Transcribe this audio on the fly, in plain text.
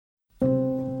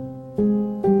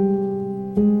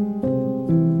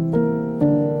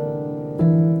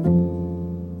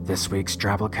This week's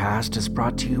Drabblecast is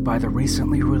brought to you by the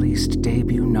recently released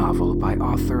debut novel by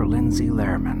author Lindsay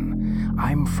Lehrman,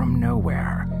 I'm From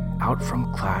Nowhere, out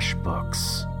from Clash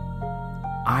Books.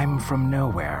 I'm From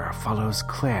Nowhere follows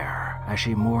Claire as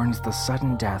she mourns the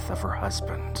sudden death of her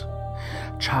husband.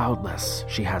 Childless,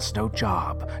 she has no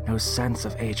job, no sense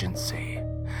of agency.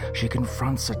 She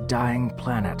confronts a dying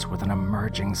planet with an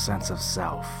emerging sense of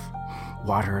self.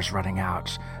 Water is running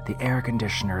out, the air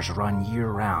conditioners run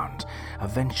year-round,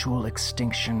 eventual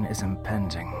extinction is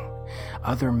impending.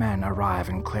 Other men arrive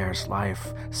in Claire's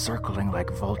life, circling like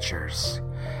vultures.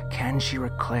 Can she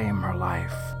reclaim her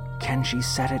life? Can she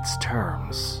set its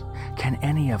terms? Can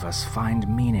any of us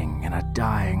find meaning in a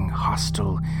dying,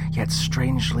 hostile, yet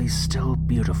strangely still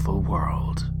beautiful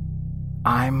world?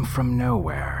 I'm From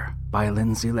Nowhere by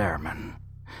Lindsay Lehrman.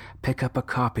 Pick up a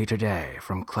copy today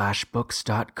from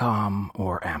clashbooks.com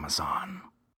or Amazon.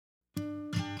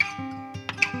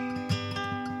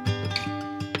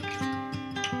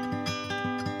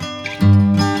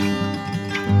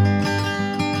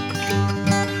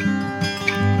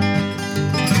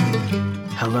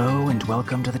 Hello and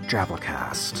welcome to the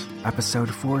Drabblecast, episode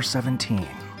 417.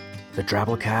 The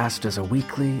Drabblecast is a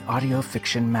weekly audio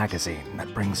fiction magazine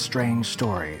that brings strange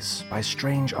stories by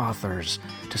strange authors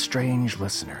to strange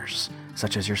listeners,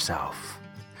 such as yourself.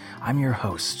 I'm your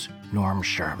host, Norm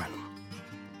Sherman.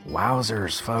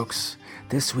 Wowzers, folks.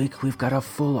 This week we've got a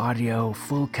full audio,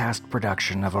 full cast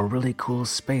production of a really cool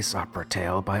space opera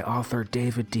tale by author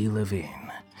David D. Levine.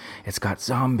 It's got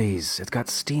zombies, it's got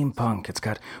steampunk, it's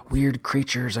got weird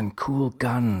creatures and cool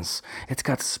guns, it's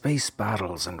got space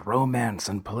battles and romance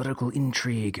and political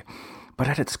intrigue, but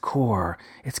at its core,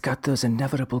 it's got those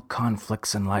inevitable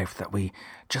conflicts in life that we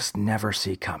just never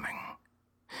see coming.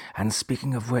 And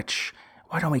speaking of which,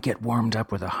 why don't we get warmed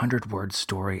up with a 100-word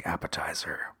story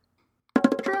appetizer?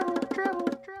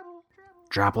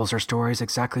 Drabbles are stories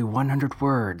exactly 100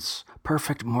 words,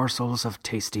 perfect morsels of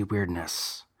tasty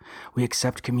weirdness. We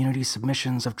accept community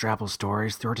submissions of Drabble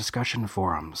stories through our discussion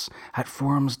forums at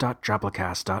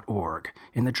forums.drabblecast.org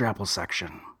in the Drabble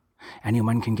section.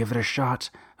 Anyone can give it a shot.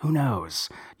 Who knows?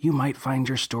 You might find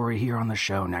your story here on the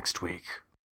show next week.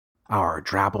 Our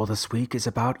Drabble this week is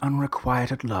about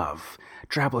unrequited love,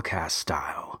 Drabblecast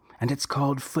style, and it's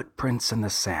called Footprints in the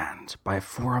Sand by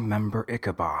forum member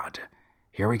Ichabod.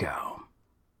 Here we go.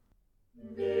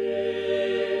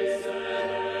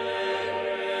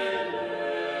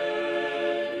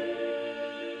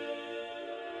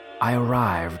 I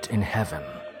arrived in heaven.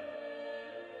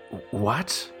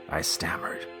 What? I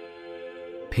stammered.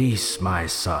 Peace, my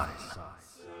son,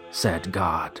 said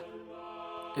God.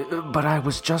 But I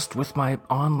was just with my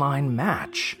online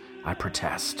match, I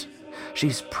protest.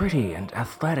 She's pretty and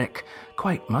athletic,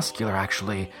 quite muscular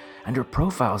actually, and her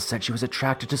profile said she was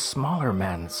attracted to smaller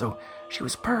men, so she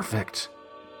was perfect.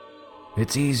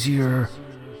 It's easier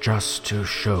just to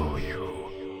show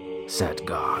you, said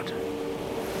God.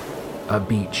 A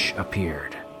beach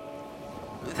appeared.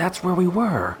 That's where we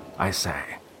were, I say.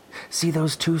 See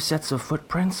those two sets of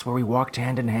footprints where we walked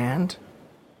hand in hand?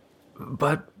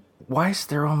 But why's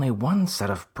there only one set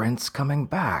of prints coming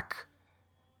back?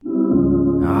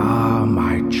 Ah,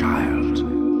 my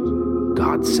child,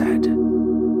 God said.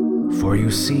 For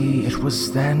you see, it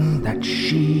was then that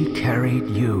she carried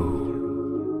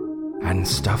you and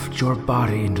stuffed your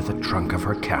body into the trunk of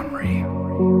her Camry.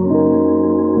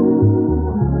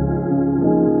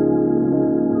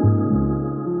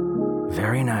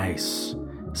 Very nice.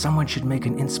 Someone should make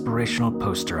an inspirational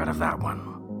poster out of that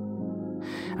one.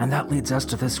 And that leads us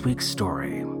to this week's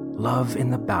story, Love in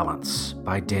the Balance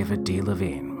by David D.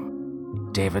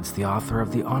 Levine. David's the author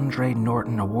of the Andre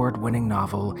Norton award-winning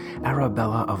novel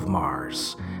Arabella of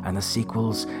Mars, and the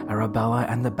sequels Arabella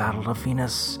and the Battle of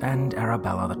Venus and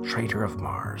Arabella the Traitor of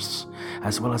Mars,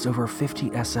 as well as over 50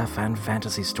 SF and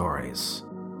fantasy stories.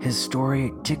 His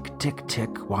story, Tick, Tick,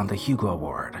 Tick, won the Hugo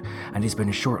Award, and he's been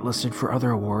shortlisted for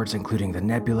other awards including the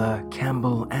Nebula,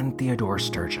 Campbell, and Theodore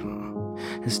Sturgeon.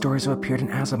 His stories have appeared in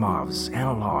Asimov's,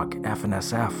 Analog,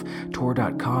 FNSF,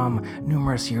 Tor.com,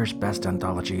 numerous years' best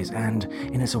anthologies, and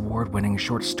in his award-winning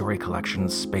short story collection,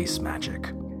 Space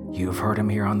Magic. You've heard him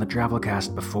here on the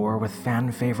Drabblecast before with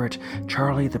fan favorite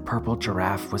Charlie the Purple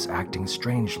Giraffe Was Acting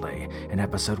Strangely in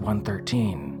episode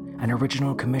 113. An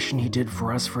original commission he did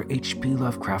for us for H.P.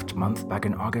 Lovecraft Month back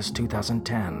in August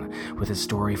 2010 with his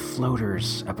story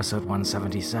Floaters, episode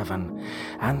 177,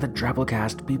 and the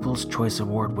Drabblecast People's Choice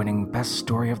Award-winning Best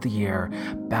Story of the Year,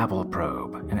 Babel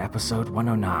Probe, in episode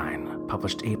 109,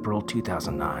 published April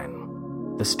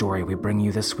 2009. The story we bring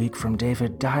you this week from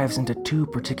David dives into two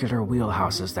particular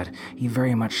wheelhouses that he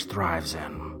very much thrives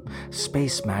in.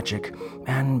 space magic,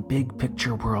 and big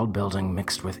picture world building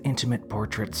mixed with intimate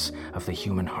portraits of the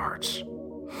human heart.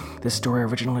 This story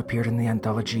originally appeared in the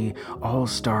anthology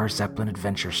All-Star Zeppelin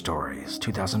Adventure Stories,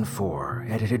 2004,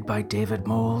 edited by David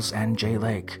Moles and Jay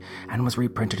Lake, and was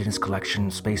reprinted in his collection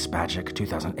Space Magic,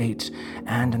 2008,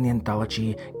 and in the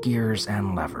anthology Gears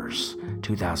and Levers,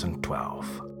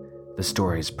 2012. The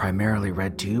story is primarily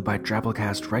read to you by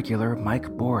Drabblecast regular Mike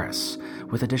Boris,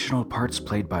 with additional parts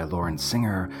played by Lauren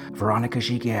Singer, Veronica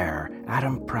Giguère,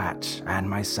 Adam Pratt, and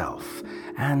myself,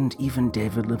 and even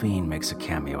David Levine makes a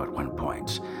cameo at one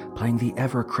point, playing the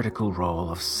ever-critical role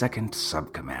of second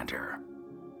sub-commander.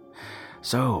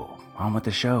 So, on with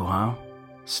the show, huh?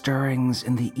 Stirrings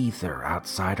in the ether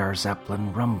outside our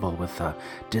Zeppelin rumble with a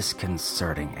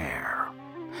disconcerting air.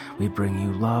 We bring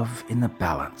you Love in the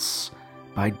Balance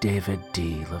by David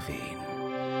D. Levine.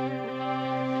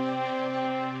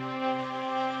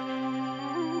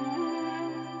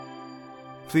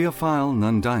 Theophile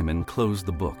Nundiamond closed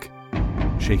the book,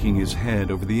 shaking his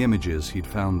head over the images he'd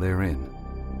found therein.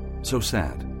 So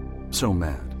sad, so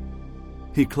mad.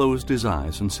 He closed his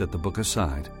eyes and set the book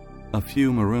aside, a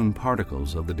few maroon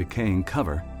particles of the decaying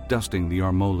cover dusting the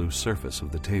Armolu surface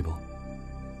of the table.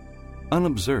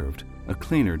 Unobserved, a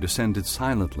cleaner descended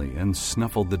silently and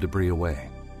snuffled the debris away.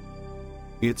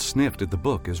 It sniffed at the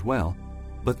book as well,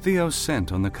 but Theo's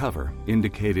scent on the cover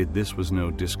indicated this was no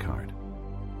discard.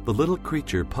 The little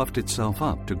creature puffed itself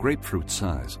up to grapefruit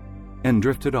size and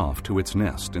drifted off to its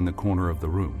nest in the corner of the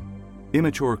room.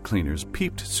 Immature cleaners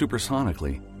peeped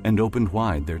supersonically and opened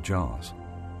wide their jaws.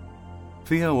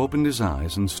 Theo opened his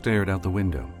eyes and stared out the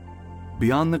window.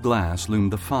 Beyond the glass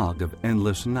loomed the fog of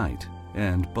endless night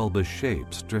and bulbous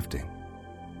shapes drifting.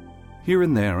 Here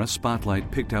and there a spotlight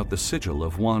picked out the sigil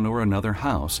of one or another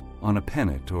house on a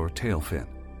pennant or tail fin.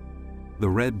 The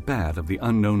red bat of the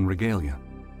unknown regalia,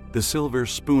 the silver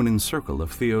spoon and circle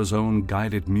of Theo's own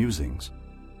guided musings,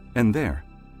 and there,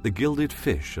 the gilded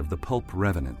fish of the pulp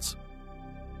revenants.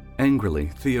 Angrily,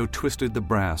 Theo twisted the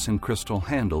brass and crystal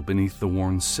handle beneath the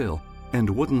worn sill, and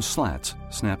wooden slats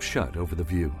snapped shut over the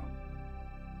view.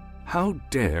 How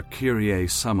dare Kyrie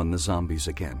summon the zombies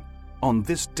again, on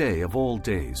this day of all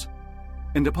days,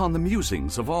 and upon the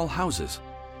musings of all houses?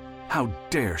 How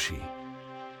dare she?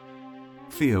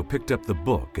 Theo picked up the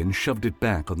book and shoved it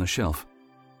back on the shelf.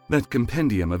 That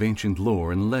compendium of ancient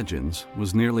lore and legends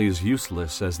was nearly as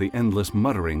useless as the endless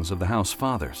mutterings of the house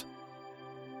fathers.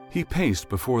 He paced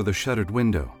before the shuttered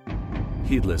window,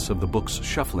 heedless of the book's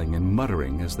shuffling and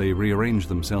muttering as they rearranged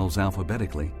themselves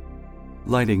alphabetically,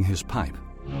 lighting his pipe.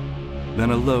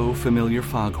 Then a low, familiar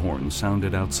foghorn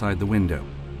sounded outside the window,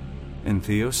 and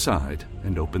Theo sighed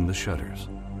and opened the shutters.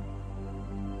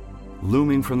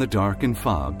 Looming from the dark and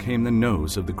fog came the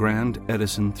nose of the Grand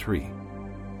Edison III,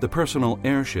 the personal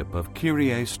airship of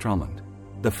Kyrie Stromond,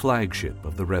 the flagship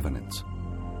of the Revenants,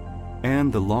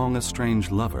 and the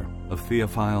long-estranged lover of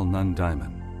Theophile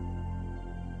Nundiamond.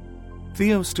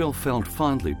 Theo still felt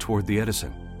fondly toward the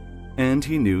Edison, and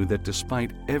he knew that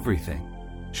despite everything,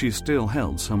 she still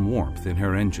held some warmth in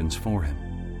her engines for him.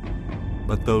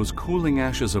 But those cooling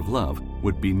ashes of love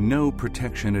would be no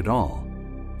protection at all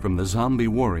from the zombie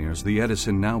warriors the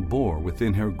Edison now bore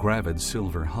within her gravid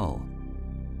silver hull.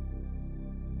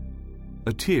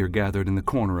 A tear gathered in the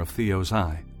corner of Theo's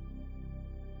eye.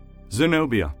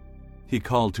 "Zenobia," he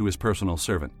called to his personal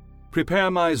servant, "prepare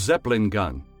my Zeppelin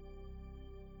gun."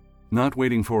 Not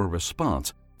waiting for a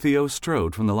response, Theo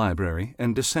strode from the library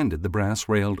and descended the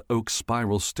brass-railed oak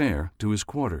spiral stair to his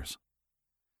quarters.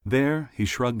 There he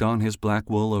shrugged on his black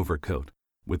wool overcoat,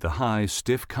 with the high,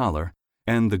 stiff collar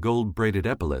and the gold-braided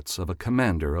epaulets of a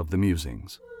commander of the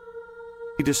musings.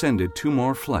 He descended 2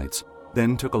 more flights,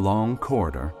 then took a long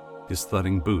corridor, his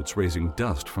thudding boots raising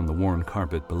dust from the worn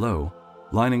carpet below,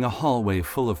 lining a hallway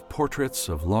full of portraits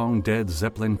of long-dead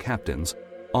Zeppelin captains,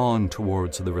 on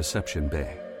towards the reception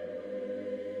bay.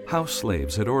 House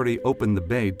slaves had already opened the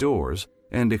bay doors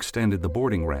and extended the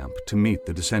boarding ramp to meet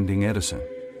the descending Edison.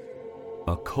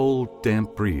 A cold,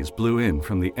 damp breeze blew in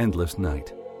from the endless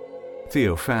night.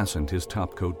 Theo fastened his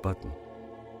topcoat button.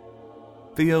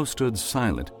 Theo stood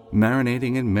silent,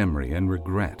 marinating in memory and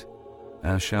regret,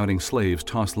 as shouting slaves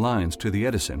tossed lines to the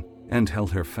Edison and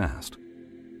held her fast.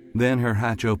 Then her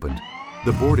hatch opened,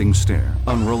 the boarding stair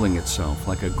unrolling itself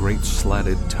like a great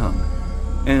slatted tongue,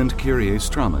 and Kyrie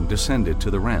Stromond descended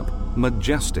to the ramp,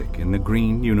 majestic in the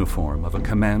green uniform of a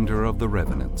commander of the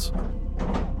Revenants.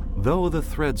 Though the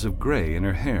threads of gray in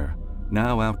her hair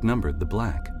now outnumbered the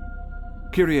black,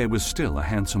 Kyrie was still a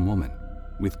handsome woman,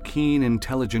 with keen,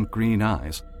 intelligent green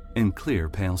eyes and clear,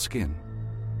 pale skin.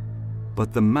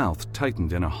 But the mouth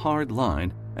tightened in a hard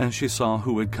line as she saw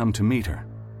who had come to meet her.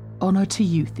 Honor to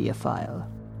you, Theophile,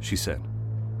 she said.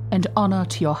 And honor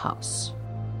to your house.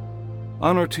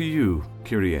 Honor to you,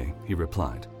 Kyrie, he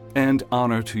replied, and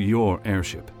honor to your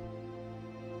heirship.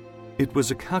 It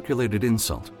was a calculated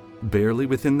insult, barely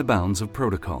within the bounds of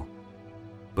protocol,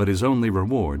 but his only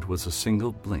reward was a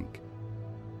single blink.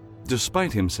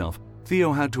 Despite himself,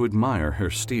 Theo had to admire her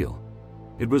steel.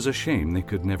 It was a shame they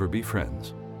could never be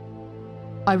friends.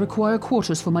 I require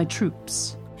quarters for my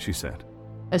troops, she said,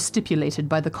 as stipulated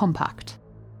by the compact.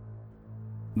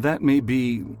 That may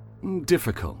be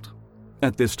difficult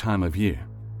at this time of year.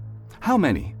 How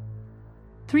many?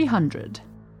 300.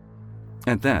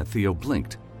 At that, Theo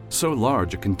blinked. So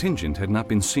large a contingent had not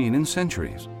been seen in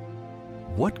centuries.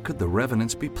 What could the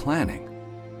Revenants be planning?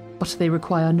 But they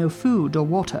require no food or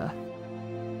water,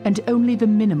 and only the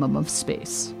minimum of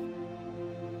space.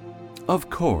 Of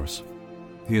course.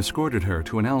 He escorted her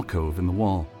to an alcove in the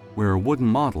wall, where a wooden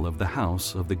model of the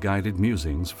House of the Guided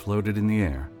Musings floated in the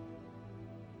air.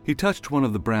 He touched one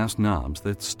of the brass knobs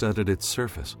that studded its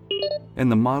surface,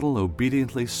 and the model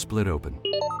obediently split open,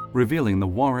 revealing the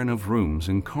warren of rooms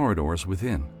and corridors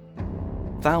within.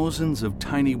 Thousands of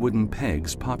tiny wooden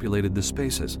pegs populated the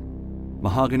spaces,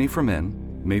 mahogany for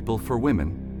men, maple for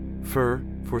women, fir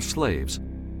for slaves,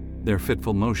 their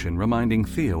fitful motion reminding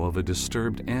Theo of a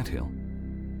disturbed anthill.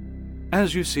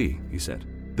 As you see, he said,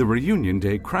 the reunion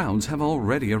day crowds have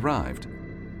already arrived.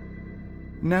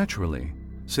 Naturally,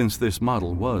 since this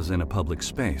model was in a public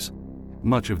space,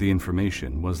 much of the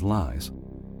information was lies.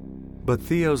 But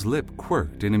Theo's lip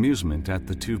quirked in amusement at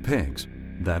the two pegs,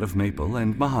 that of maple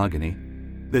and mahogany,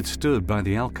 that stood by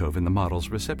the alcove in the model's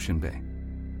reception bay.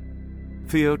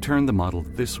 Theo turned the model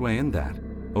this way and that,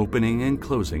 opening and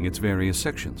closing its various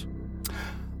sections.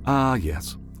 Ah,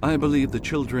 yes, I believe the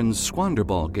children's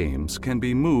squanderball games can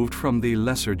be moved from the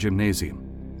lesser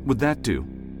gymnasium. Would that do?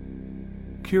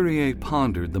 Kyrie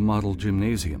pondered the model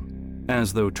gymnasium,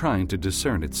 as though trying to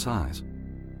discern its size.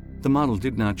 The model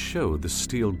did not show the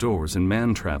steel doors and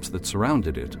man-traps that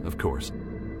surrounded it, of course,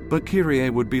 but Kyrie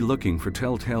would be looking for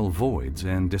telltale voids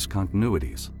and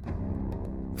discontinuities.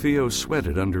 Theo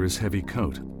sweated under his heavy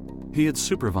coat. He had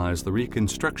supervised the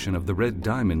reconstruction of the Red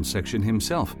Diamond section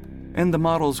himself, and the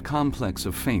model's complex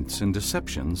of feints and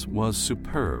deceptions was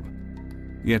superb.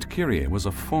 Yet Kyrie was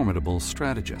a formidable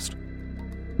strategist.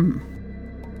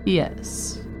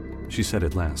 Yes, she said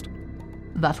at last.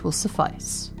 That will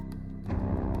suffice.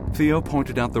 Theo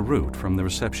pointed out the route from the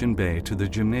reception bay to the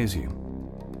gymnasium.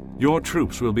 Your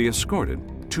troops will be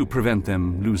escorted to prevent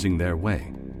them losing their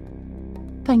way.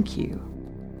 Thank you.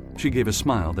 She gave a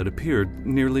smile that appeared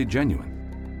nearly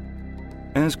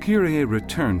genuine. As Kyrie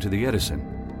returned to the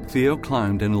Edison, Theo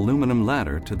climbed an aluminum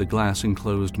ladder to the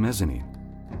glass-enclosed mezzanine.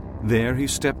 There he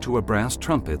stepped to a brass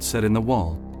trumpet set in the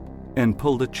wall and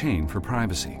pulled a chain for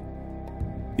privacy.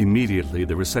 Immediately,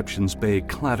 the reception's bay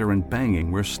clatter and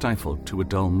banging were stifled to a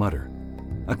dull mutter,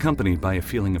 accompanied by a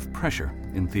feeling of pressure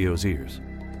in Theo's ears.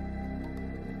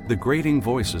 The grating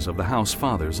voices of the house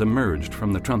fathers emerged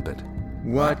from the trumpet.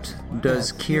 What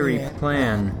does Kyrie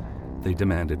plan? They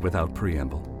demanded without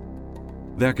preamble.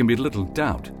 There can be little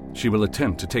doubt she will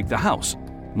attempt to take the house,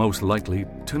 most likely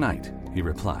tonight, he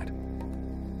replied.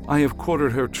 I have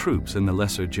quartered her troops in the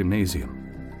lesser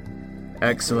gymnasium.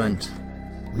 Excellent.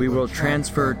 We will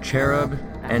transfer Cherub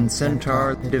and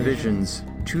Centaur divisions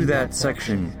to that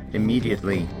section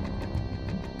immediately.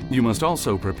 You must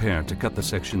also prepare to cut the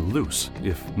section loose,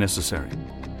 if necessary.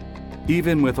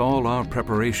 Even with all our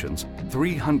preparations,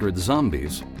 300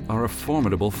 zombies are a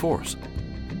formidable force.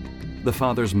 The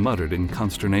fathers muttered in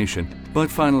consternation,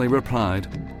 but finally replied,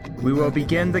 We will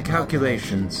begin the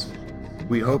calculations.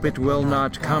 We hope it will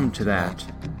not come to that.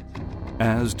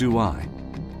 As do I.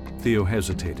 Theo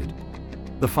hesitated.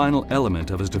 The final element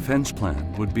of his defense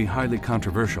plan would be highly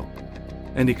controversial,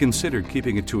 and he considered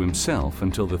keeping it to himself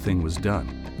until the thing was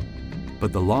done.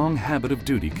 But the long habit of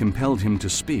duty compelled him to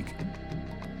speak.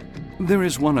 There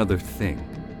is one other thing.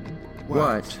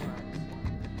 What?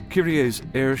 Kyrie's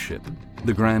airship,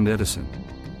 the Grand Edison.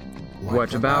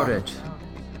 What about it?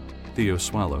 Theo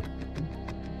swallowed.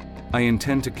 I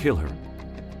intend to kill her.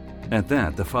 At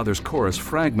that, the father's chorus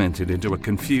fragmented into a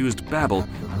confused babble.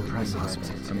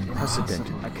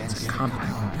 Unprecedented against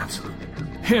compact. Absolutely.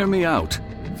 Hear me out,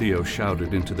 Theo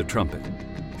shouted into the trumpet,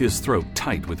 his throat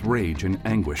tight with rage and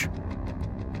anguish.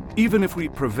 Even if we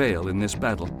prevail in this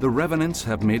battle, the Revenants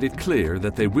have made it clear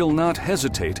that they will not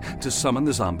hesitate to summon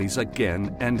the zombies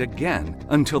again and again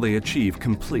until they achieve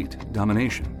complete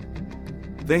domination.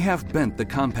 They have bent the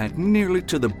compact nearly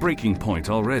to the breaking point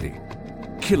already.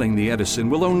 Killing the Edison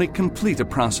will only complete a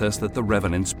process that the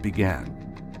Revenants began.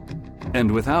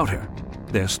 And without her,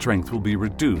 Their strength will be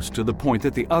reduced to the point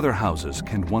that the other houses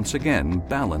can once again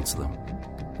balance them.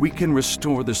 We can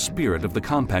restore the spirit of the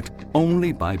compact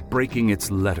only by breaking its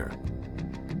letter.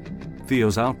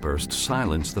 Theo's outburst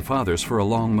silenced the fathers for a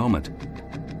long moment.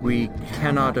 We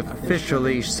cannot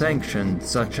officially sanction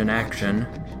such an action,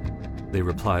 they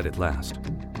replied at last.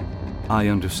 I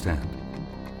understand.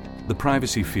 The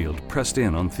privacy field pressed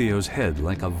in on Theo's head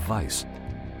like a vice.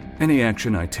 Any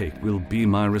action I take will be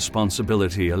my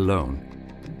responsibility alone.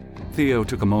 Theo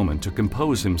took a moment to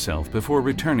compose himself before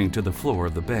returning to the floor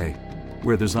of the bay,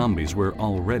 where the zombies were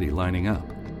already lining up.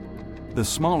 The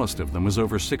smallest of them was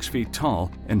over 6 feet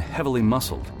tall and heavily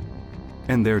muscled,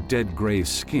 and their dead gray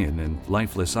skin and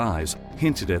lifeless eyes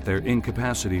hinted at their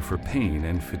incapacity for pain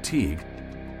and fatigue,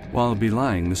 while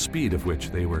belying the speed of which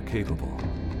they were capable.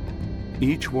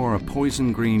 Each wore a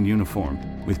poison green uniform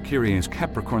with Kyrie's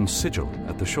Capricorn sigil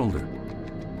at the shoulder,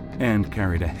 and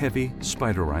carried a heavy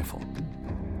spider rifle.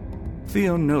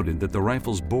 Theo noted that the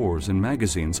rifle's bores and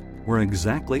magazines were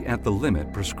exactly at the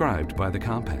limit prescribed by the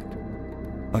compact.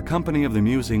 A company of the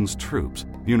Musing's troops,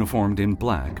 uniformed in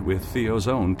black with Theo's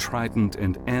own trident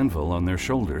and anvil on their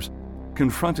shoulders,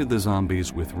 confronted the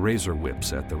zombies with razor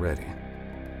whips at the ready.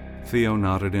 Theo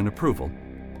nodded in approval.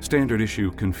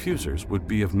 Standard-issue confusers would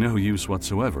be of no use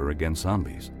whatsoever against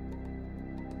zombies.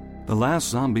 The last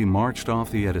zombie marched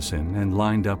off the Edison and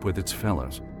lined up with its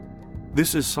fellows.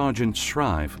 "This is Sergeant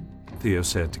Shrive," Theo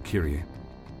said to Kyrie.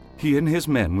 "He and his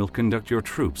men will conduct your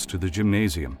troops to the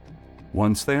gymnasium.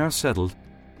 Once they are settled,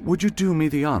 would you do me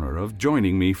the honor of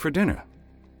joining me for dinner?"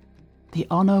 The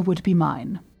honor would be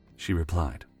mine, she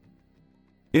replied.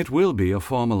 "It will be a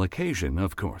formal occasion,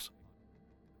 of course."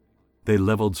 They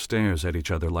leveled stares at each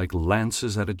other like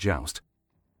lances at a joust.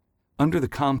 Under the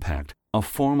compact, a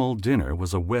formal dinner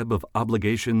was a web of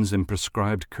obligations and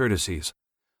prescribed courtesies,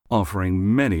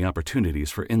 offering many opportunities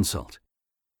for insult.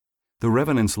 The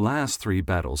Revenant's last 3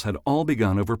 battles had all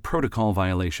begun over protocol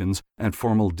violations at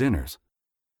formal dinners,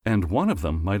 and one of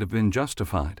them might have been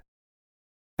justified.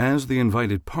 As the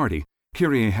invited party,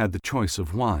 Kyrie had the choice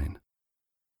of wine.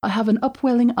 I have an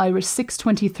upwelling Irish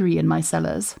 623 in my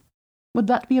cellars. Would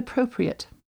that be appropriate?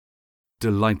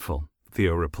 Delightful,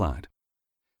 Theo replied.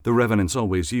 The Revenants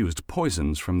always used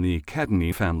poisons from the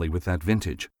Cadney family with that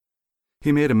vintage.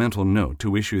 He made a mental note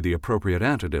to issue the appropriate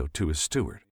antidote to his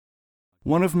steward.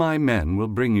 "One of my men will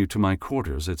bring you to my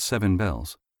quarters at 7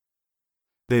 bells.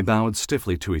 They bowed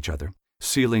stiffly to each other,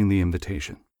 sealing the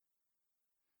invitation.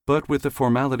 But with the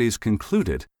formalities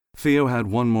concluded, Theo had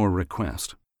one more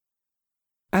request.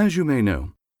 "As you may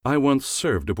know, I once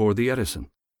served aboard the Edison.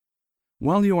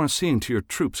 While you are seeing to your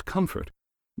troops' comfort,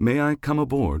 may I come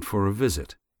aboard for a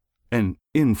visit? An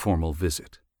informal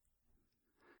visit?"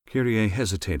 Kyrie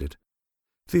hesitated.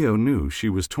 Theo knew she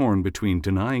was torn between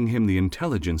denying him the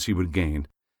intelligence he would gain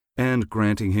and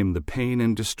granting him the pain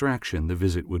and distraction the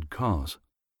visit would cause.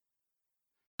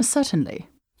 "Certainly,"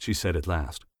 she said at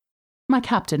last. "My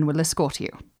captain will escort you."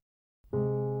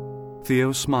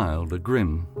 Theo smiled a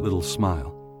grim little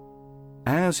smile.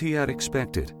 As he had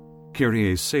expected,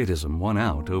 Kyrie's sadism won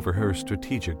out over her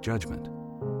strategic judgment.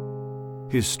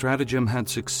 His stratagem had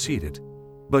succeeded,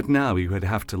 but now he would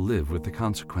have to live with the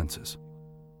consequences.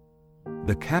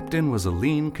 The captain was a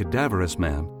lean, cadaverous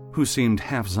man who seemed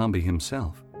half zombie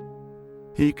himself.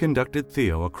 He conducted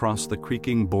Theo across the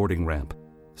creaking boarding ramp,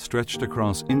 stretched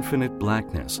across infinite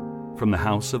blackness from the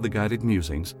House of the Guided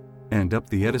Musings and up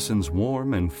the Edison's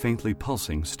warm and faintly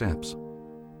pulsing steps.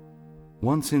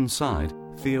 Once inside,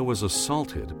 Theo was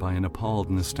assaulted by an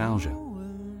appalled nostalgia.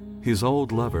 His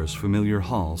old lover's familiar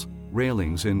halls,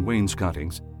 railings, and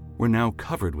wainscotings were now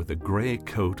covered with a gray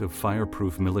coat of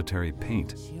fireproof military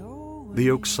paint.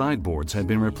 The oak sideboards had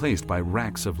been replaced by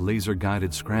racks of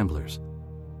laser-guided scramblers.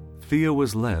 Theo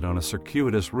was led on a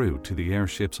circuitous route to the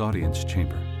airship's audience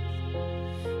chamber.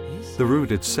 The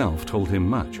route itself told him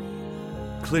much.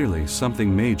 Clearly,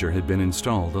 something major had been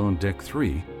installed on Deck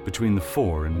 3 between the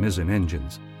fore and mizzen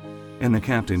engines, and the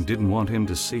captain didn't want him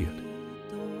to see it.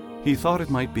 He thought it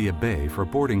might be a bay for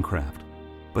boarding craft,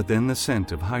 but then the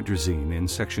scent of hydrazine in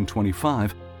Section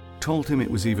 25 told him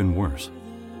it was even worse.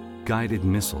 Guided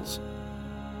missiles.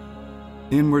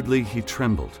 Inwardly, he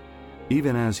trembled,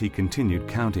 even as he continued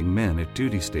counting men at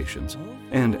duty stations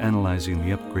and analyzing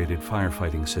the upgraded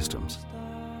firefighting systems.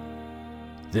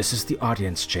 "This is the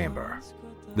audience chamber,"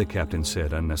 the captain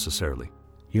said unnecessarily.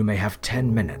 "You may have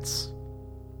 10 minutes.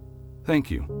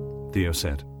 "Thank you," Theo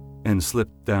said, and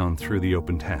slipped down through the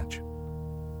opened hatch.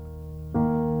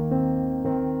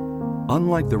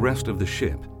 Unlike the rest of the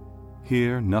ship,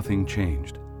 here nothing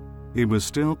changed. It was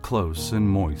still close and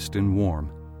moist and warm,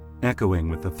 echoing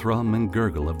with the thrum and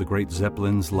gurgle of the great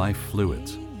Zeppelin's life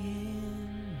fluids.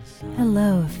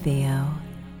 Hello, Theo.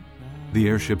 The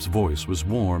airship's voice was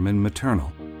warm and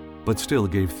maternal, but still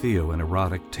gave Theo an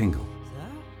erotic tingle.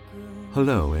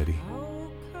 Hello, Eddie.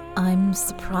 I'm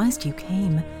surprised you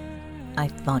came. I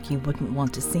thought you wouldn't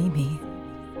want to see me.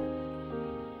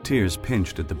 Tears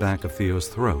pinched at the back of Theo's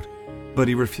throat, but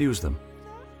he refused them.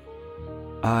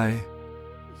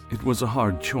 It was a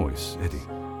hard choice, Eddie.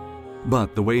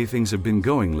 But the way things have been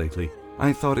going lately,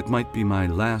 I thought it might be my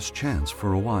last chance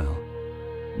for a while.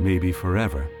 Maybe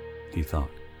forever, he thought.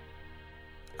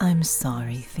 I'm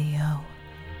sorry, Theo.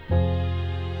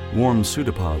 Warm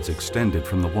pseudopods extended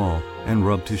from the wall and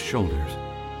rubbed his shoulders,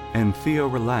 and Theo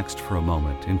relaxed for a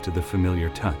moment into the familiar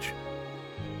touch.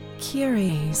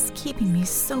 Curious, keeping me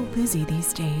so busy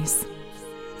these days.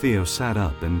 Theo sat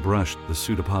up and brushed the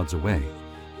pseudopods away.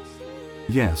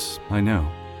 Yes, I know.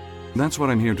 That's what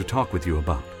I'm here to talk with you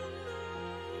about.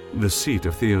 The seat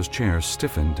of Theo's chair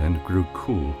stiffened and grew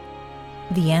cool.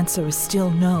 The answer is still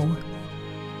no.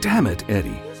 Damn it,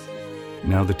 Eddie.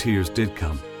 Now the tears did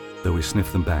come, though he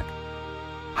sniffed them back.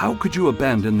 How could you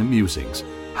abandon the musings?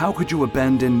 How could you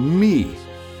abandon me?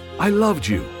 I loved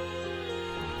you.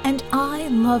 And I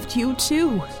loved you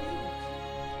too.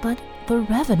 But the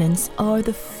revenants are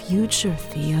the future,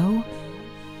 Theo.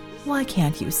 Why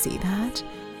can't you see that?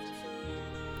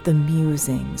 The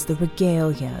musings, the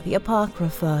regalia, the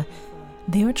apocrypha,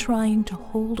 they're trying to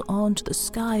hold on to the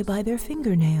sky by their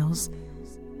fingernails.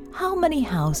 How many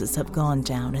houses have gone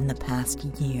down in the past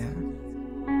year?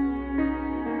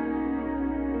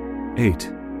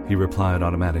 8, he replied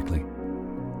automatically.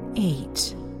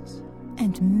 8.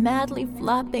 And madly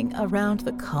flapping around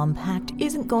the compact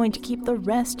isn't going to keep the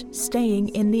rest staying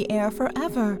in the air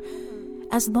forever.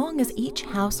 As long as each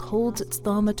house holds its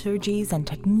thaumaturgies and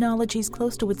technologies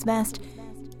close to its vest,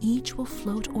 each will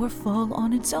float or fall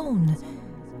on its own.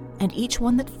 And each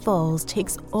one that falls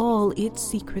takes all its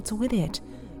secrets with it.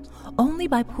 Only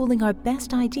by pooling our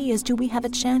best ideas do we have a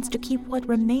chance to keep what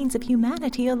remains of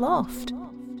humanity aloft.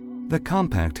 The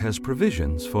compact has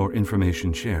provisions for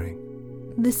information sharing.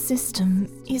 The system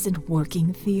isn't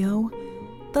working, Theo.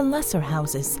 The lesser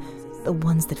houses, the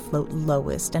ones that float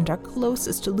lowest and are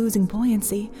closest to losing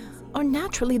buoyancy, are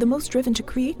naturally the most driven to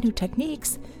create new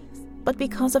techniques. But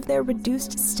because of their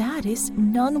reduced status,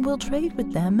 none will trade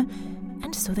with them,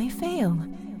 and so they fail.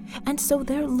 And so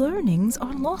their learnings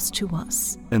are lost to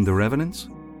us. And the revenants?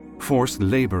 Forced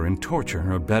labor and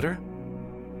torture are better?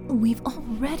 We've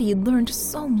already learned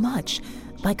so much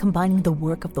by combining the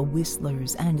work of the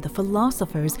Whistlers and the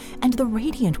Philosophers and the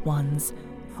Radiant Ones.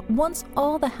 Once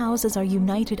all the houses are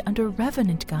united under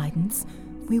Revenant guidance,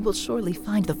 we will surely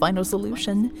find the final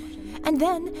solution. And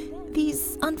then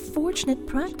these unfortunate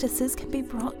practices can be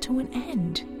brought to an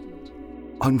end.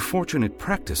 Unfortunate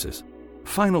practices?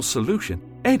 Final solution?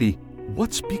 Eddie,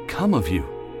 what's become of you?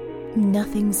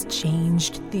 Nothing's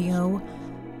changed, Theo.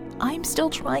 I'm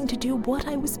still trying to do what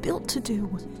I was built to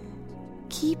do.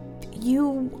 Keep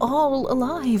you all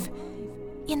alive,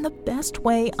 in the best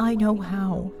way I know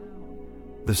how.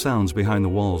 The sounds behind the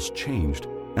walls changed,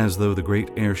 as though the great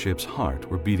airship's heart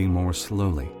were beating more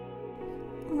slowly.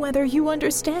 Whether you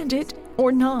understand it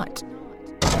or not.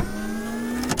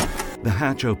 The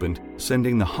hatch opened,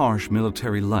 sending the harsh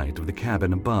military light of the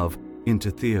cabin above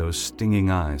into Theo's stinging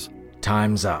eyes.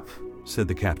 Time's up, said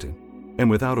the captain, and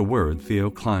without a word, Theo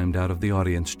climbed out of the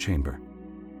audience chamber.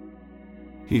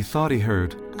 He thought he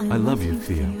heard, I love you,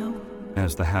 Theo,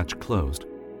 as the hatch closed.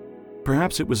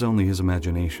 Perhaps it was only his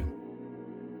imagination.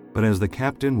 But as the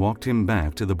captain walked him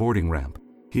back to the boarding ramp,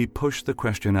 he pushed the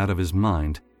question out of his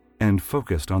mind and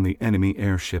focused on the enemy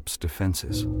airship's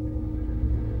defenses.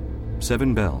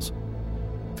 7 bells.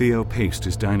 Theo paced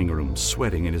his dining room,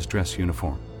 sweating in his dress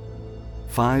uniform.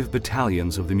 5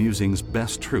 battalions of the Musing's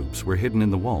best troops were hidden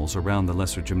in the walls around the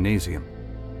lesser gymnasium.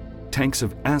 Tanks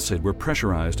of acid were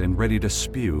pressurized and ready to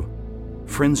spew.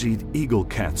 Frenzied eagle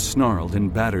cats snarled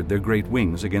and battered their great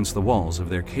wings against the walls of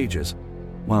their cages,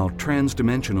 while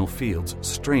trans-dimensional fields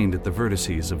strained at the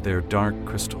vertices of their dark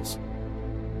crystals.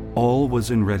 All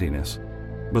was in readiness,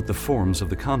 but the forms of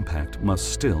the compact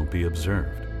must still be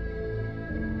observed.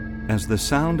 As the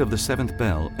sound of the 7th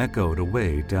bell echoed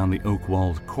away down the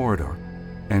oak-walled corridor,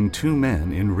 and 2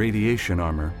 men in radiation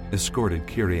armor escorted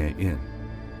Kyrie in.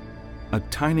 A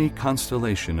tiny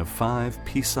constellation of 5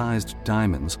 pea-sized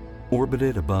diamonds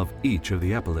orbited above each of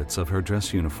the epaulets of her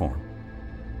dress uniform.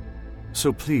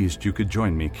 So pleased you could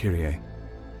join me, Kyrie.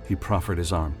 He proffered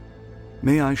his arm.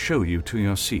 May I show you to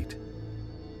your seat?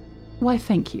 Why,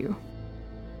 thank you.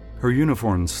 Her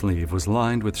uniform sleeve was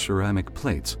lined with ceramic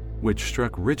plates, which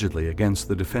struck rigidly against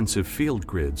the defensive field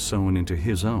grid sewn into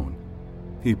his own.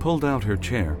 He pulled out her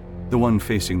chair, the one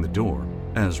facing the door,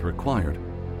 as required,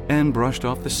 and brushed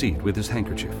off the seat with his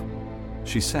handkerchief.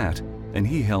 She sat, and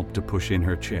he helped to push in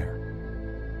her chair.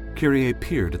 Kyrie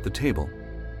peered at the table.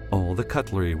 All the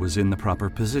cutlery was in the proper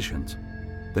positions.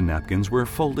 The napkins were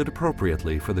folded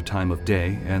appropriately for the time of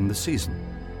day and the season.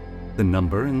 The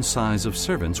number and size of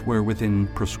servants were within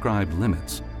prescribed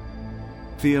limits.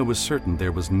 Theo was certain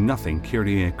there was nothing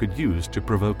Kyrie could use to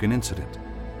provoke an incident.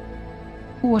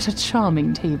 What a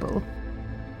charming table.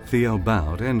 Theo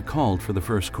bowed and called for the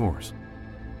first course.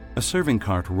 A serving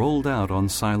cart rolled out on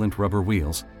silent rubber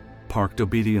wheels, parked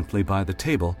obediently by the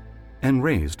table, and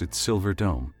raised its silver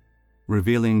dome,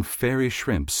 revealing fairy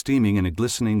shrimp steaming in a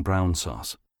glistening brown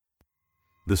sauce.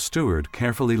 The steward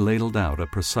carefully ladled out a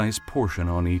precise portion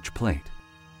on each plate.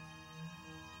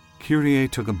 Kyrie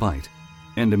took a bite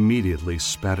and immediately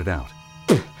spat it out.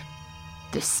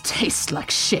 This tastes like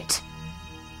shit.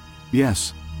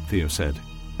 Yes, Theo said,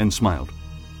 and smiled.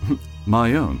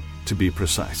 My own, to be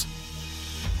precise.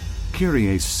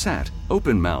 Kyrie sat,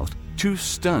 open-mouthed, too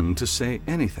stunned to say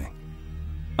anything.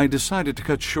 I decided to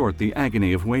cut short the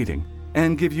agony of waiting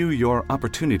and give you your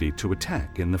opportunity to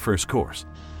attack in the first course.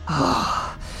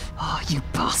 Oh, you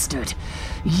bastard.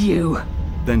 You.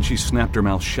 Then she snapped her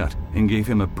mouth shut and gave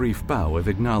him a brief bow of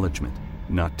acknowledgement,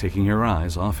 not taking her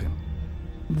eyes off him.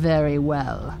 Very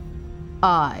well.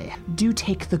 I do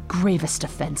take the gravest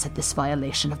offense at this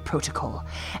violation of protocol,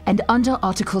 and under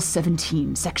Article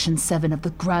 17, Section 7 of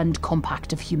the Grand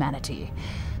Compact of Humanity,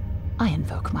 I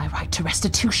invoke my right to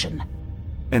restitution.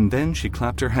 And then she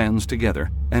clapped her hands together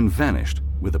and vanished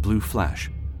with a blue flash,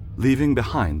 leaving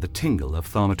behind the tingle of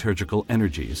thaumaturgical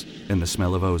energies and the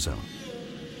smell of ozone.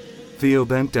 Theo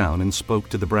bent down and spoke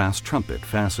to the brass trumpet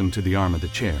fastened to the arm of the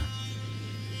chair.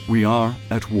 We are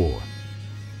at war.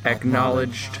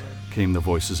 Acknowledged, came the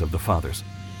voices of the fathers,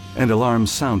 and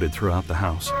alarms sounded throughout the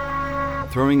house.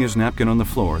 Throwing his napkin on the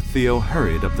floor, Theo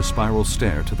hurried up the spiral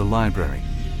stair to the library.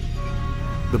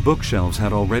 The bookshelves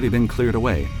had already been cleared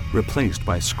away, replaced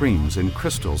by screens and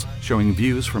crystals showing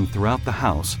views from throughout the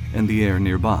house and the air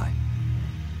nearby.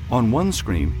 On one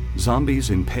screen, zombies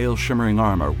in pale shimmering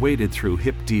armor waded through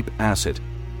hip-deep acid,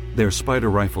 their spider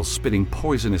rifles spitting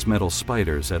poisonous metal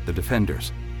spiders at the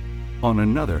defenders. On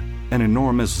another, an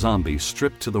enormous zombie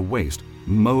stripped to the waist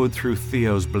mowed through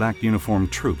Theo's black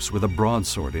uniformed troops with a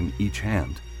broadsword in each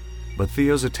hand. But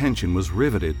Theo's attention was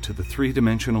riveted to the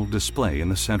three-dimensional display in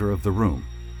the center of the room,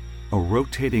 a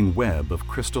rotating web of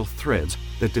crystal threads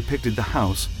that depicted the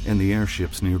house and the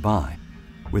airships nearby.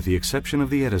 With the exception of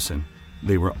the Edison,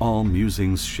 they were all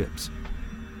Musings ships.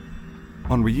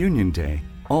 On reunion day,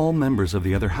 all members of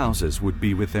the other houses would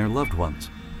be with their loved ones,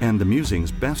 and the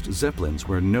Musings' best Zeppelins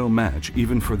were no match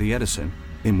even for the Edison,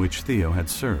 in which Theo had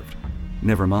served,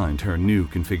 never mind her new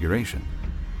configuration.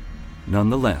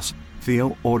 Nonetheless,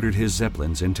 Theo ordered his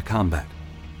Zeppelins into combat.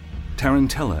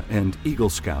 Tarantella and Eagle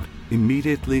Scout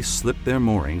immediately slipped their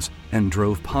moorings and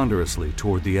drove ponderously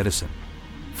toward the Edison,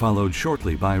 followed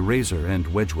shortly by Razor and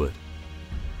Wedgwood.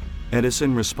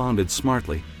 Edison responded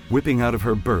smartly, whipping out of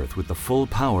her berth with the full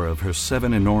power of her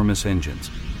 7 enormous engines.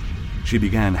 She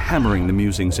began hammering the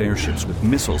Musings' airships with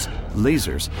missiles,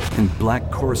 lasers, and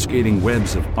black coruscating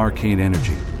webs of arcane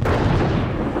energy.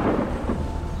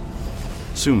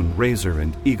 Soon, Razor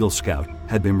and Eagle Scout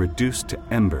had been reduced to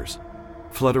embers,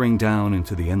 fluttering down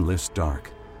into the endless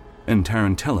dark, and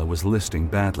Tarantella was listing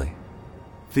badly.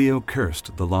 Theo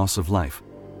cursed the loss of life,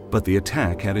 but the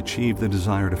attack had achieved the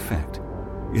desired effect.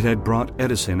 It had brought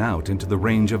Edison out into the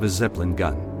range of a Zeppelin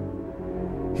gun.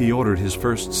 He ordered his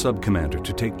first sub-commander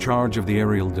to take charge of the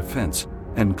aerial defense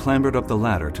and clambered up the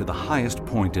ladder to the highest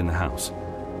point in the house.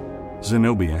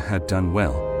 Zenobia had done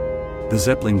well. The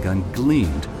Zeppelin gun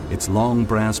gleamed, its long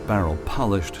brass barrel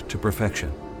polished to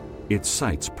perfection, its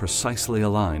sights precisely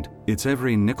aligned, its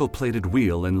every nickel-plated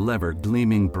wheel and lever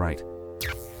gleaming bright.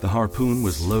 The harpoon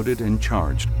was loaded and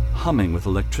charged, humming with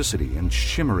electricity and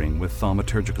shimmering with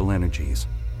thaumaturgical energies.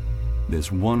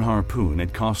 This one harpoon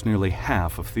had cost nearly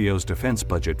half of Theo's defense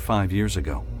budget 5 years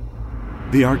ago.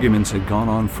 The arguments had gone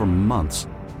on for months,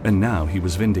 and now he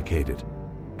was vindicated,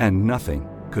 and nothing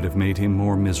could have made him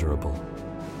more miserable.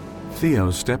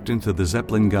 Theo stepped into the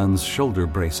Zeppelin gun's shoulder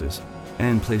braces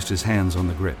and placed his hands on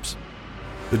the grips.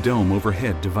 The dome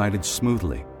overhead divided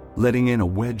smoothly, letting in a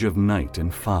wedge of night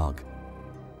and fog.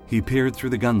 He peered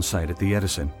through the gun sight at the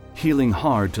Edison, heeling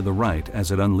hard to the right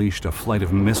as it unleashed a flight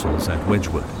of missiles at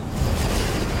Wedgwood.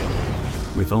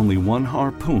 With only one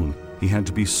harpoon, he had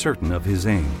to be certain of his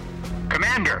aim.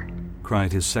 Commander!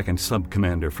 Cried his second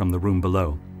sub-commander from the room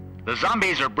below. The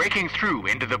zombies are breaking through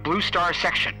into the Blue Star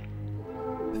section.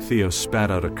 Theo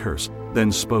spat out a curse,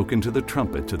 then spoke into the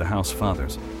trumpet to the House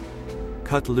Fathers.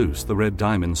 Cut loose the red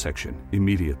diamond section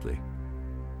immediately.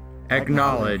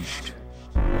 Acknowledged.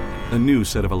 A new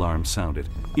set of alarms sounded,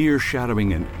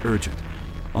 ear-shattering and urgent.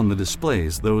 On the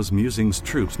displays, those Musings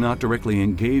troops not directly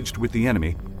engaged with the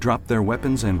enemy dropped their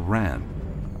weapons and ran.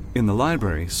 In the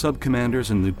library,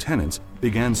 sub-commanders and lieutenants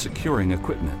began securing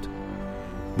equipment.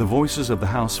 The voices of the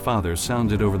House Fathers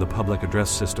sounded over the public address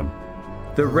system.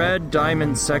 The red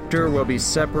diamond sector will be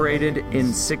separated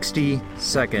in 60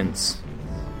 seconds.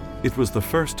 It was the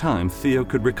first time Theo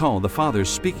could recall the Fathers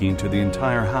speaking to the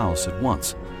entire house at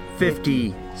once.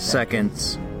 50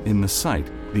 seconds. In the sight,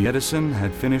 the Edison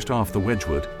had finished off the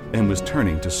Wedgwood and was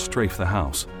turning to strafe the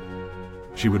house.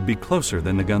 She would be closer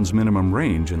than the gun's minimum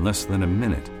range in less than a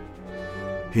minute.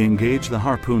 He engaged the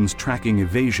harpoon's tracking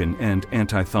evasion and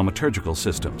anti-thaumaturgical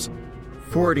systems.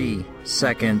 40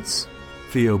 seconds.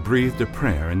 Theo breathed a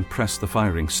prayer and pressed the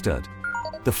firing stud.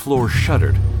 The floor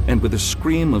shuddered, and with a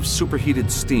scream of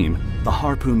superheated steam, the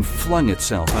harpoon flung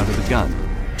itself out of the gun,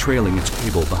 trailing its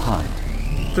cable behind.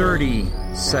 30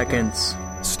 seconds.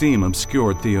 Steam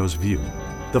obscured Theo's view.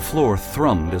 The floor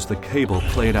thrummed as the cable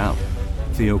played out.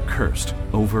 Theo cursed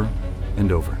over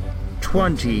and over.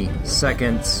 20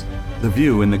 seconds. The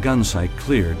view in the gun sight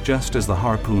cleared just as the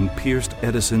harpoon pierced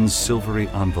Edison's silvery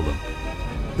envelope.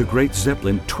 The great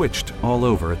Zeppelin twitched all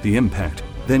over at the impact,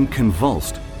 then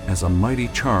convulsed as a mighty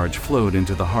charge flowed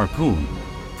into the harpoon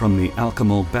from the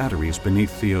Alchemol batteries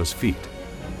beneath Theo's feet.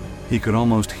 He could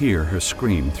almost hear her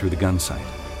scream through the gun sight.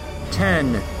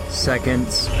 10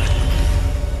 seconds.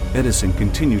 Edison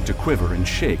continued to quiver and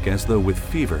shake as though with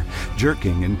fever,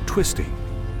 jerking and twisting,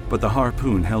 but the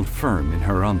harpoon held firm in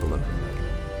her envelope.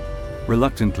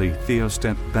 Reluctantly, Theo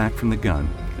stepped back from the gun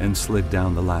and slid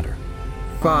down the ladder.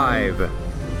 5,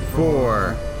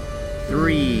 4,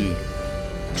 3,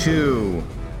 2,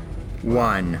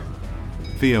 1.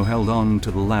 Theo held on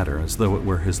to the ladder as though it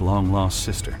were his long-lost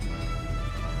sister.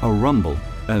 A rumble,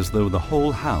 as though the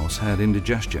whole house had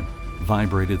indigestion,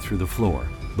 vibrated through the floor,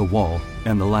 the wall,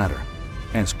 and the ladder,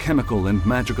 as chemical and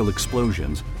magical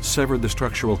explosions severed the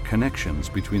structural connections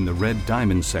between the red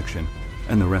diamond section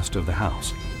and the rest of the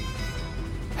house.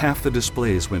 Half the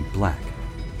displays went black.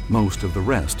 Most of the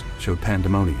rest showed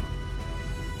pandemonium.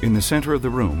 In the center of the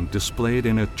room, displayed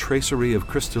in a tracery of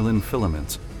crystalline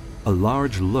filaments, a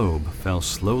large lobe fell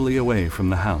slowly away from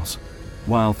the house,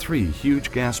 while 3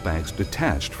 huge gas bags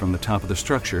detached from the top of the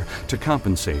structure to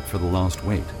compensate for the lost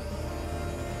weight.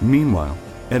 Meanwhile,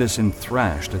 Edison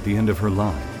thrashed at the end of her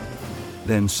line.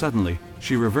 Then suddenly,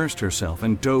 she reversed herself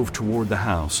and dove toward the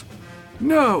house.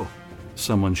 "No!"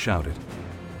 someone shouted.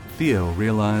 Theo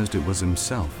realized it was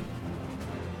himself.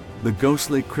 The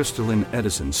ghostly crystalline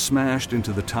Edison smashed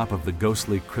into the top of the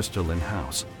ghostly crystalline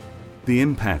house. The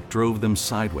impact drove them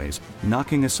sideways,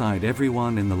 knocking aside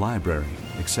everyone in the library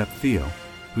except Theo,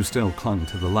 who still clung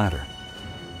to the ladder.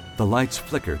 The lights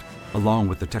flickered, along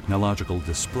with the technological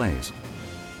displays.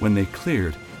 When they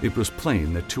cleared, it was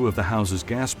plain that 2 of the house's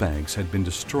gas bags had been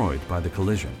destroyed by the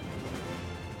collision.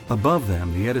 Above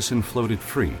them, the Edison floated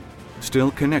free,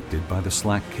 still connected by the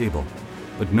slack cable,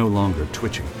 but no longer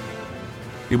twitching.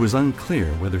 It was unclear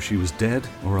whether she was dead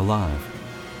or alive.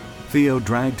 Theo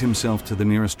dragged himself to the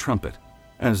nearest trumpet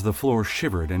as the floor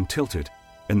shivered and tilted,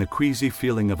 and the queasy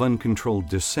feeling of uncontrolled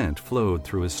descent flowed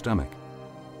through his stomach.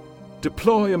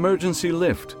 "Deploy emergency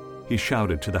lift," he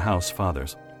shouted to the House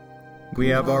Fathers. We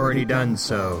have already done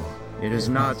so. It is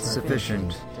not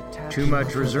sufficient. Too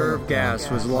much reserve gas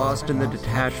was lost in the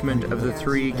detachment of the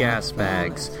 3 gas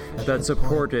bags that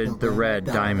supported the red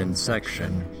diamond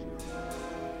section.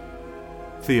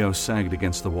 Theo sagged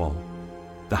against the wall.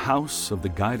 The house of the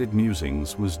guided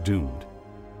musings was doomed.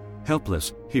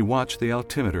 Helpless, he watched the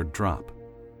altimeter drop.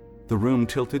 The room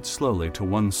tilted slowly to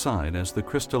one side as the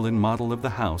crystalline model of the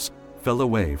house fell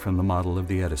away from the model of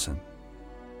the Edison.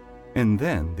 And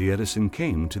then the Edison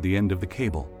came to the end of the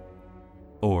cable.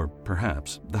 Or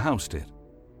perhaps the house did.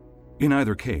 In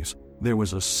either case, there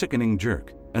was a sickening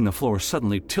jerk, and the floor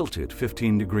suddenly tilted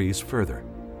 15 degrees further.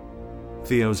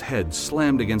 Theo's head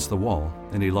slammed against the wall,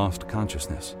 and he lost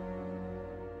consciousness.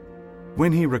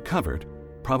 When he recovered,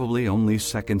 probably only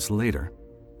seconds later,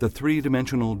 the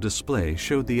 3-dimensional display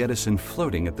showed the Edison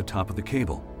floating at the top of the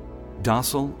cable,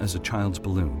 docile as a child's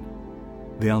balloon.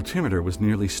 The altimeter was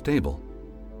nearly stable.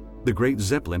 The great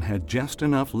Zeppelin had just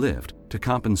enough lift to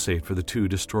compensate for the 2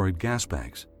 destroyed gas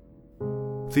bags.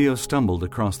 Theo stumbled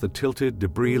across the tilted,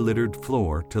 debris-littered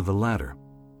floor to the ladder.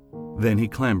 Then he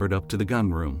clambered up to the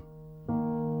gun room.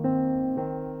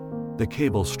 The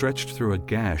cable stretched through a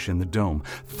gash in the dome,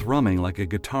 thrumming like a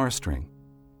guitar string,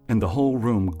 and the whole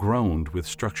room groaned with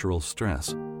structural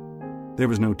stress. There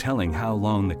was no telling how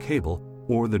long the cable,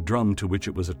 or the drum to which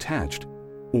it was attached,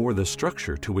 or the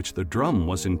structure to which the drum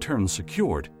was in turn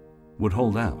secured, would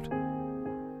hold out.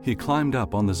 He climbed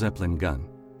up on the Zeppelin gun,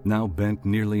 now bent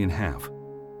nearly in half,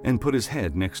 and put his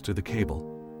head next to the cable.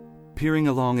 Peering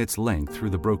along its length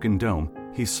through the broken dome,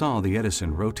 he saw the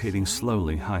Edison rotating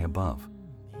slowly high above.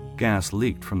 Gas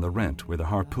leaked from the rent where the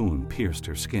harpoon pierced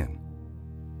her skin.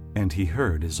 And he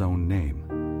heard his own name.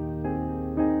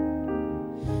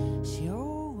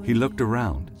 He looked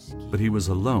around, but he was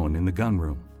alone in the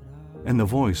gunroom, and the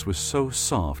voice was so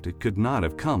soft it could not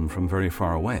have come from very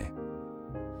far away.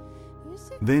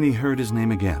 Then he heard his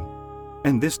name again,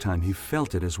 and this time he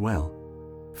felt it as well,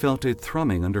 felt it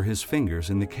thrumming under his fingers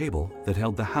in the cable that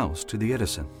held the house to the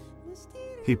Edison.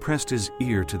 He pressed his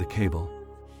ear to the cable.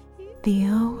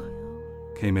 Theo?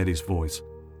 Came Eddie's voice,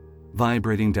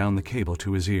 vibrating down the cable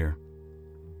to his ear.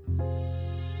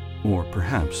 Or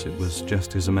perhaps it was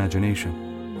just his imagination.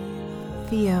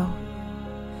 Theo.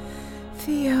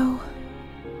 Theo.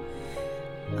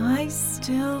 I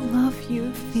still love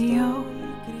you, Theo,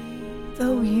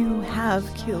 though you have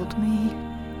killed me.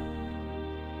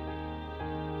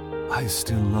 I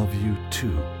still love you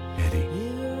too, Eddie,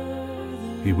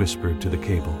 he whispered to the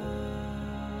cable.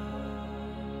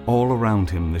 All around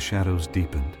him the shadows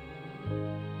deepened,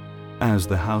 as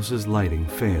the house's lighting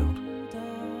failed,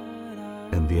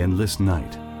 and the endless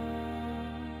night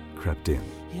crept in.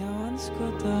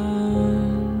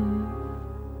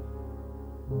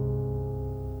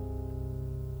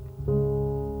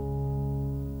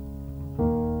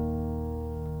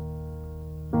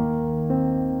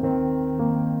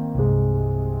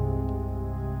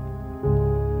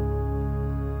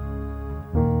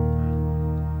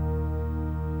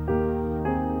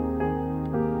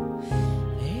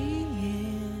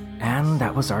 And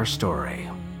that was our story.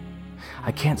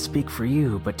 I can't speak for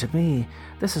you, but to me,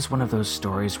 this is one of those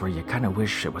stories where you kind of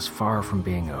wish it was far from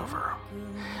being over.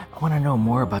 I want to know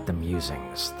more about the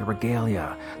musings, the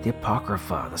regalia, the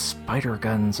apocrypha, the spider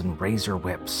guns and razor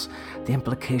whips, the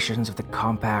implications of the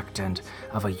compact and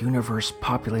of a universe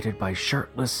populated by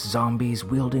shirtless zombies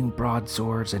wielding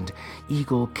broadswords and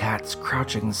eagle cats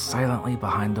crouching silently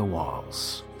behind the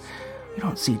walls. You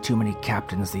don't see too many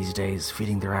captains these days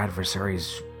feeding their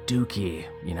adversaries dookie,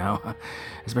 you know,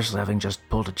 especially having just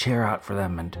pulled a chair out for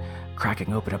them and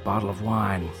cracking open a bottle of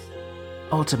wine.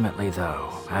 Ultimately, though,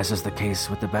 as is the case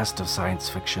with the best of science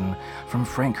fiction, from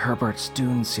Frank Herbert's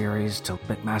Dune series to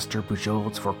McMaster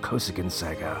Bujold's Vorkosigan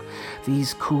saga,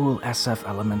 these cool SF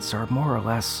elements are more or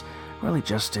less really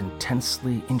just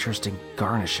intensely interesting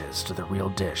garnishes to the real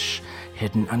dish,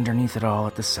 hidden underneath it all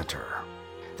at the center.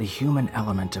 The human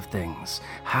element of things,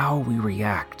 how we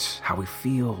react, how we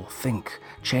feel, think,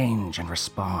 change, and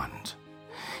respond.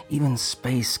 Even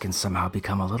space can somehow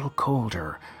become a little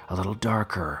colder, a little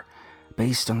darker,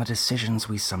 based on the decisions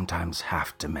we sometimes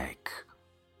have to make.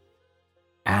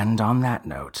 And on that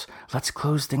note, let's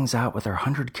close things out with our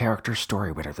 100-character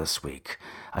story winner this week,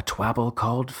 a twabble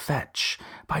called Fetch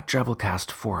by Drabblecast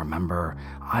forum member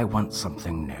I Want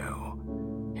Something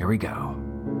New. Here we go.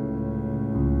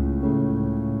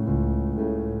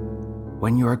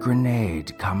 When your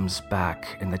grenade comes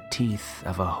back in the teeth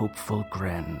of a hopeful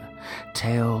grin,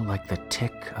 tail like the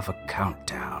tick of a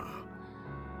countdown,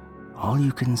 all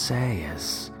you can say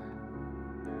is,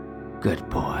 "Good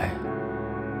boy."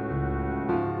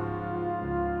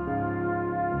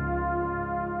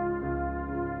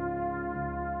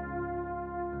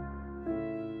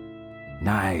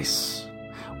 Nice.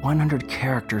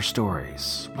 100-character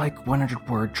stories. Like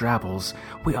 100-word drabbles,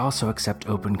 we also accept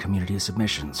open community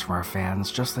submissions from our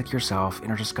fans just like yourself in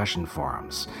our discussion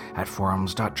forums at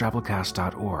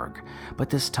forums.drabblecast.org, but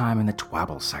this time in the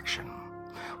twabble section.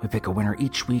 We pick a winner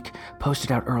each week, post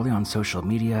it out early on social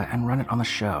media, and run it on the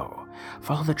show.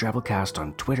 Follow the Drabblecast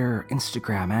on Twitter,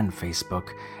 Instagram, and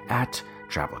Facebook at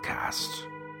Drabblecast.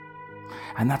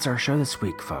 And that's our show this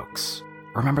week, folks.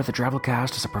 Remember, the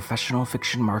Drabblecast is a professional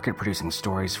fiction market producing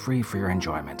stories free for your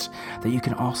enjoyment that you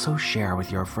can also share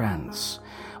with your friends.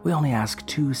 We only ask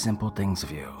 2 simple things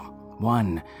of you.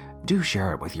 1, do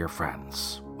share it with your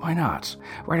friends. Why not?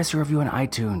 Write us a review on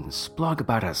iTunes, blog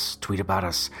about us, tweet about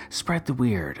us, spread the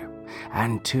weird.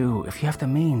 And 2, if you have the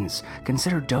means,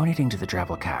 consider donating to the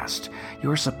Drabblecast.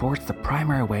 Your support's the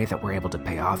primary way that we're able to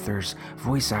pay authors,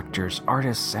 voice actors,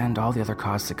 artists, and all the other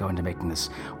costs that go into making this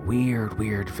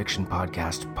weird fiction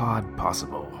podcast pod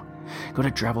possible. Go to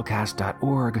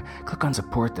Drabblecast.org, click on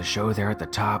Support the Show there at the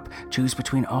top, choose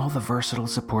between all the versatile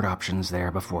support options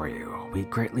there before you. We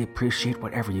greatly appreciate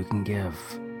whatever you can give.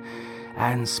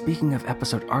 And speaking of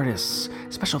episode artists,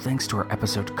 special thanks to our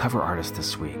episode cover artist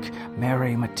this week,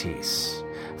 Mary Matisse.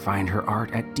 Find her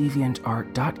art at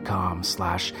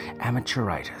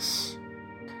deviantart.com/amateuritis.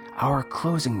 Our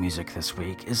closing music this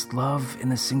week is Love in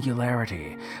the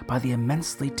Singularity by the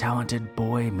immensely talented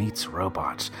Boy Meets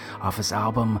Robot off his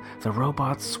album The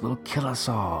Robots Will Kill Us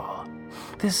All.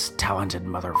 This talented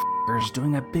motherfucker's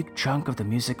doing a big chunk of the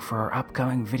music for our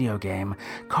upcoming video game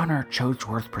Connor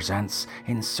Choadsworth presents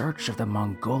In Search of the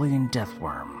Mongolian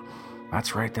Deathworm.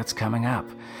 That's right, that's coming up,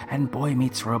 and Boy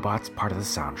Meets Robot's part of the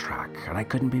soundtrack, and I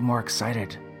couldn't be more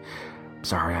excited.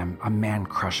 Sorry, I'm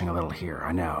man-crushing a little here,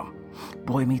 I know.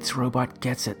 Boy Meets Robot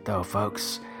gets it, though,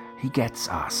 folks. He gets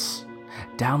us.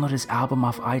 Download his album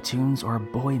off iTunes or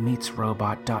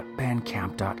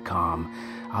boymeetsrobot.bandcamp.com.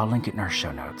 I'll link it in our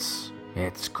show notes.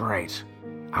 It's great.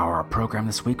 Our program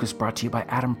this week was brought to you by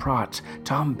Adam Prott,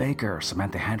 Tom Baker,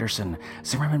 Samantha Henderson,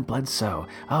 Zimmerman Bledsoe,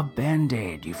 a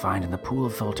Band-Aid you find in the pool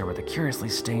filter with a curiously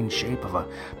stained shape of a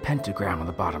pentagram on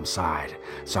the bottom side,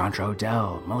 Sandra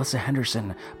Odell, Melissa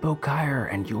Henderson, Bo Kyer,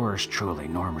 and yours truly,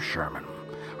 Norm Sherman.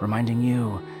 Reminding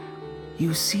you,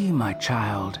 you see, my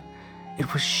child,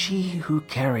 it was she who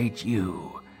carried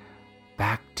you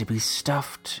back to be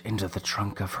stuffed into the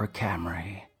trunk of her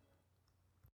Camry.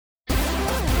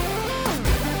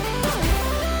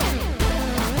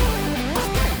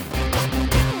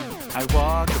 I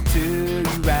walk up to you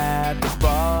at the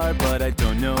bar, but I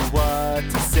don't know what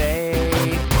to say.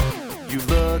 You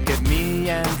look at me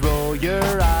and roll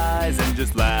your eyes and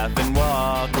just laugh and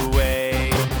walk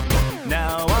away.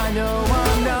 Now I know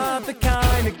I'm not the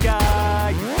kind of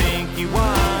guy you think you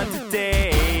want to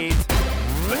date,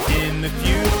 but in the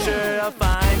future I'll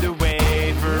find a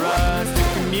way for us to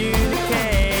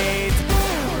communicate.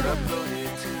 We're uploaded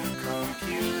to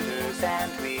computers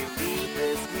and we leave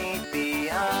this meat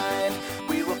behind.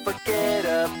 We will forget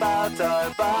about our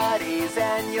bodies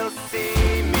and you'll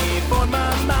see me for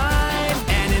my mind.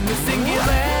 And in the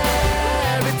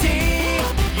singularity,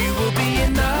 you will be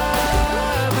in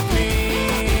love with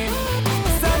me.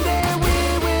 Someday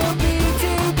we will be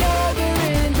together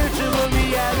in virtual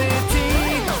reality.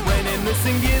 When in the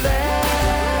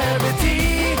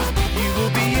singularity, you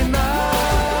will be in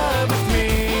love with me.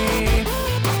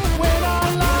 When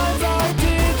our lives are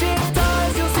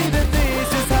digitized, you'll see that this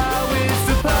is how it's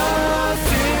supposed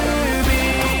to be.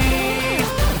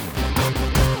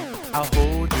 I'll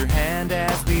hold your hand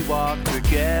as we walk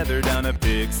together down a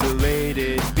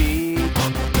pixelated beach.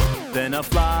 Then I'll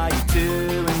fly you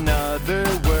to another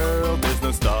world. There's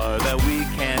no star that we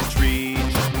can't reach.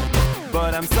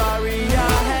 But I'm sorry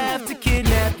I have to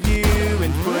kidnap you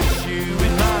and put you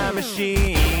in my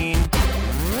machine,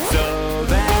 so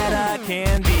that I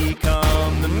can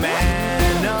become the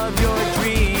man of your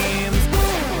dreams.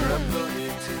 We're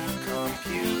uploaded to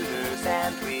computers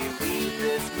and we leave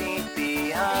this meat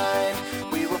behind.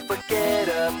 We will forget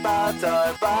about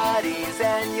our bodies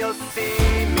and you'll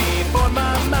see me for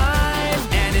my mind.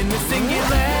 And in the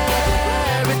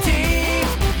singularity,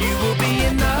 you will be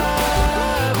in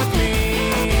love with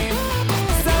me.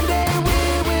 Someday we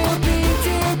will be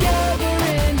together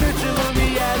in virtual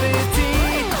reality.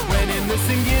 When in the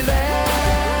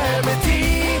singularity,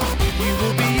 you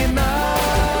will be in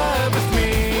love with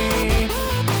me.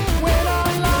 When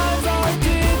our lives are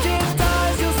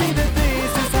digitized, you'll see that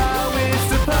this is how it's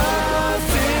supposed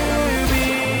to be.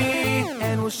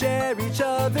 And we'll share each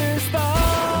other's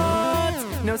thoughts.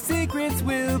 No secrets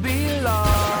will be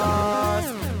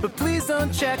lost. But please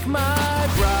don't check my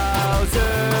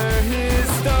browser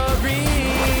history,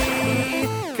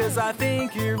 'cause I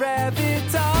think your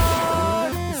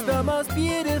avatar is the most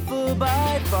beautiful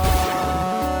by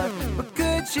far. But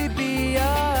could she be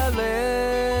a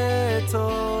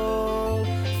little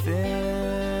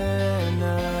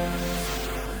thinner?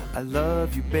 I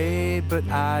love you, babe, but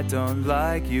I don't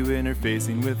like you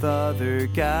interfacing with other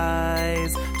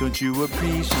guys. Don't you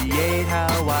appreciate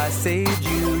how I saved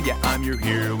you? Yeah, I'm your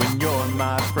hero and you're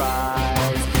my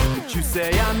prize. But you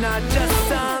say I'm not just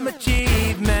some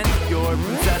achievement. Your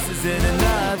princess is in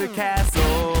another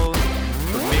castle.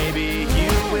 But maybe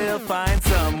you will find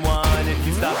someone if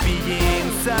you stop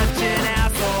being such an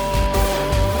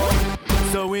asshole.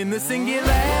 So in the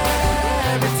singularity,